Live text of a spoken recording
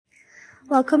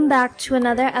Welcome back to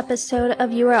another episode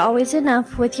of You Are Always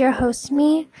Enough with your host,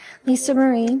 me, Lisa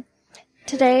Marie.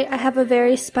 Today, I have a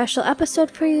very special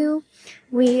episode for you.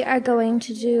 We are going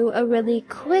to do a really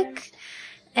quick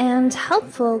and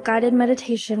helpful guided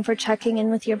meditation for checking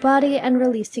in with your body and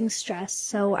releasing stress,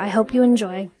 so I hope you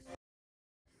enjoy.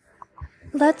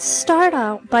 Let's start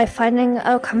out by finding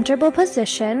a comfortable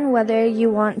position, whether you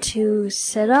want to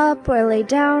sit up or lay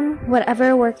down,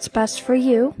 whatever works best for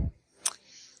you.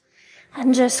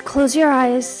 And just close your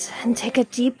eyes and take a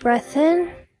deep breath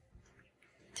in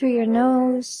through your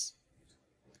nose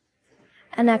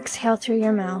and exhale through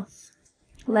your mouth,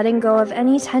 letting go of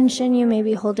any tension you may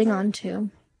be holding on to.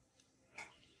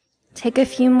 Take a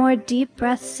few more deep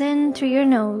breaths in through your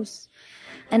nose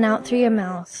and out through your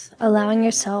mouth, allowing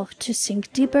yourself to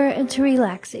sink deeper into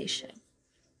relaxation.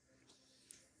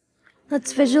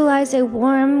 Let's visualize a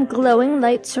warm, glowing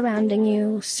light surrounding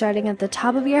you, starting at the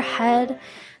top of your head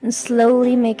and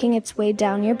slowly making its way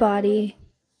down your body,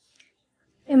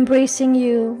 embracing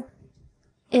you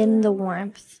in the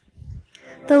warmth.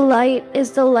 The light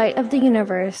is the light of the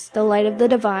universe, the light of the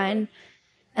divine,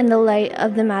 and the light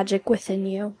of the magic within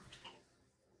you.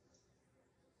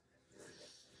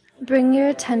 Bring your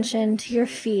attention to your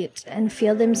feet and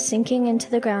feel them sinking into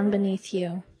the ground beneath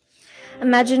you.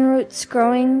 Imagine roots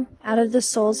growing out of the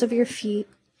soles of your feet,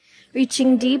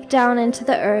 reaching deep down into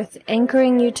the earth,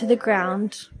 anchoring you to the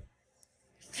ground.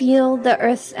 Feel the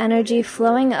earth's energy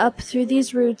flowing up through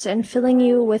these roots and filling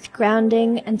you with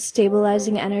grounding and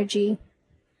stabilizing energy.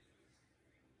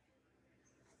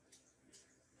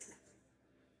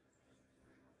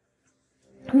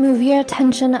 Move your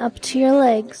attention up to your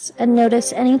legs and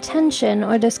notice any tension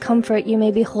or discomfort you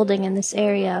may be holding in this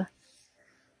area.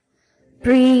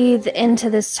 Breathe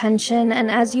into this tension, and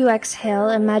as you exhale,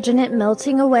 imagine it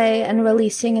melting away and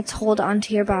releasing its hold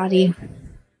onto your body.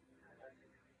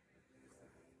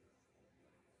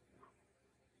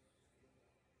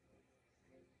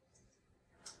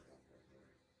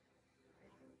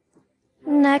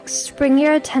 Next, bring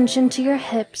your attention to your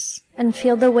hips and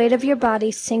feel the weight of your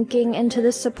body sinking into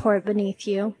the support beneath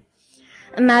you.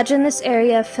 Imagine this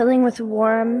area filling with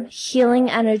warm, healing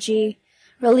energy,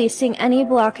 releasing any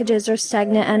blockages or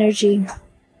stagnant energy.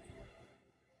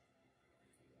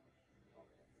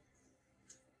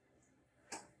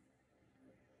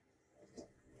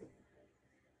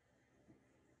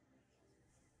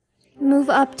 Move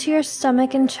up to your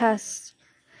stomach and chest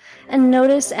and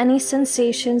notice any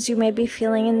sensations you may be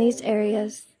feeling in these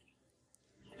areas.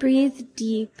 Breathe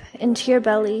deep into your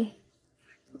belly,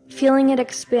 feeling it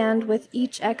expand with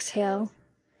each exhale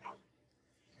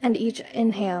and each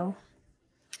inhale.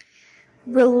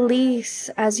 Release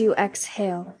as you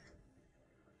exhale.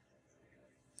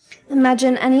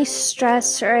 Imagine any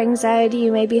stress or anxiety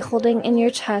you may be holding in your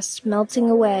chest melting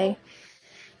away,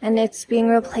 and it's being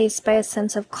replaced by a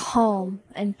sense of calm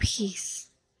and peace.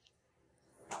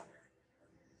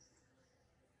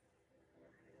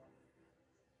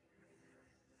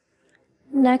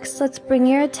 Next, let's bring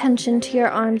your attention to your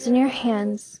arms and your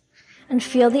hands and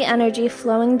feel the energy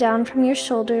flowing down from your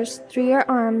shoulders through your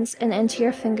arms and into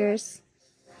your fingers.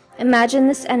 Imagine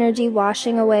this energy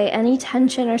washing away any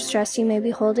tension or stress you may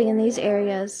be holding in these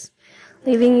areas,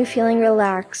 leaving you feeling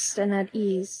relaxed and at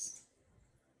ease.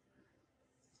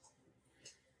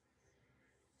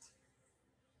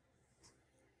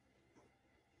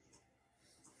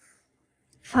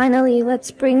 Finally,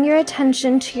 let's bring your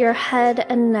attention to your head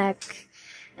and neck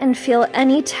and feel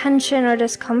any tension or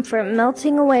discomfort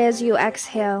melting away as you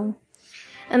exhale.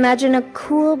 Imagine a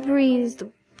cool breeze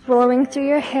blowing through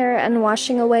your hair and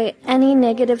washing away any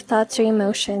negative thoughts or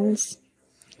emotions,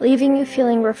 leaving you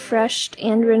feeling refreshed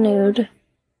and renewed.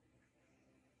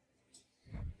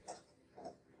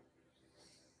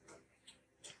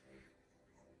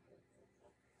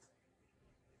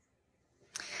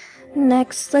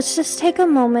 Next, let's just take a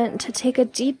moment to take a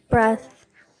deep breath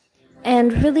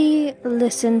and really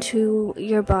listen to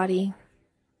your body.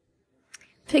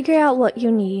 Figure out what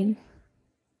you need.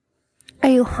 Are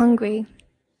you hungry?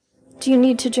 Do you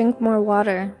need to drink more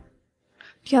water?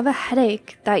 Do you have a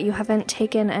headache that you haven't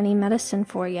taken any medicine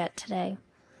for yet today?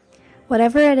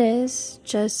 Whatever it is,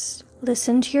 just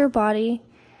listen to your body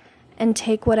and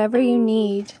take whatever you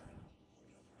need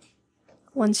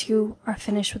once you are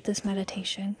finished with this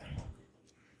meditation.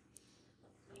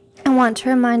 I want to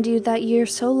remind you that you're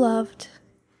so loved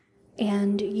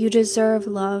and you deserve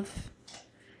love.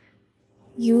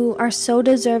 You are so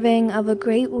deserving of a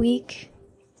great week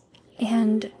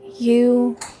and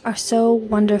you are so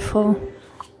wonderful.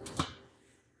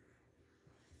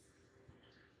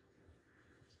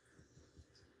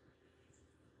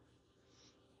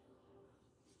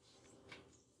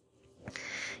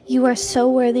 You are so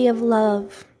worthy of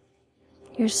love.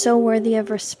 You're so worthy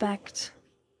of respect.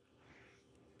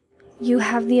 You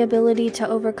have the ability to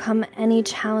overcome any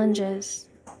challenges.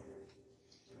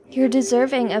 You're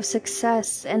deserving of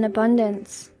success and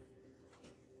abundance.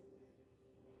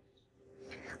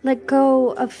 Let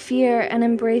go of fear and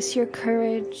embrace your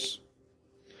courage.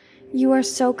 You are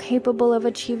so capable of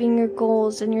achieving your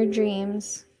goals and your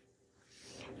dreams.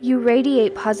 You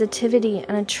radiate positivity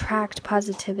and attract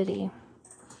positivity.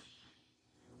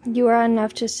 You are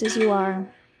enough just as you are.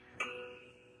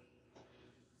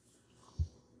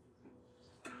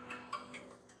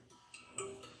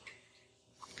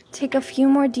 Take a few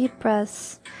more deep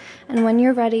breaths, and when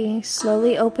you're ready,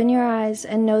 slowly open your eyes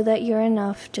and know that you're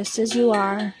enough just as you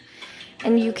are,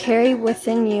 and you carry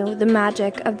within you the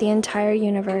magic of the entire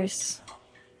universe.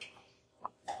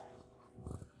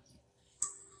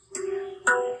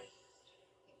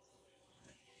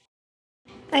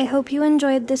 I hope you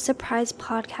enjoyed this surprise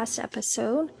podcast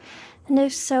episode, and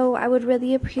if so, I would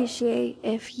really appreciate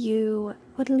if you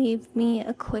would leave me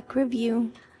a quick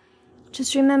review.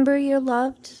 Just remember you're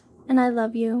loved, and I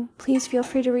love you. Please feel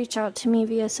free to reach out to me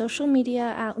via social media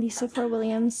at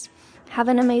Lisa4Williams. Have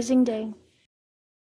an amazing day.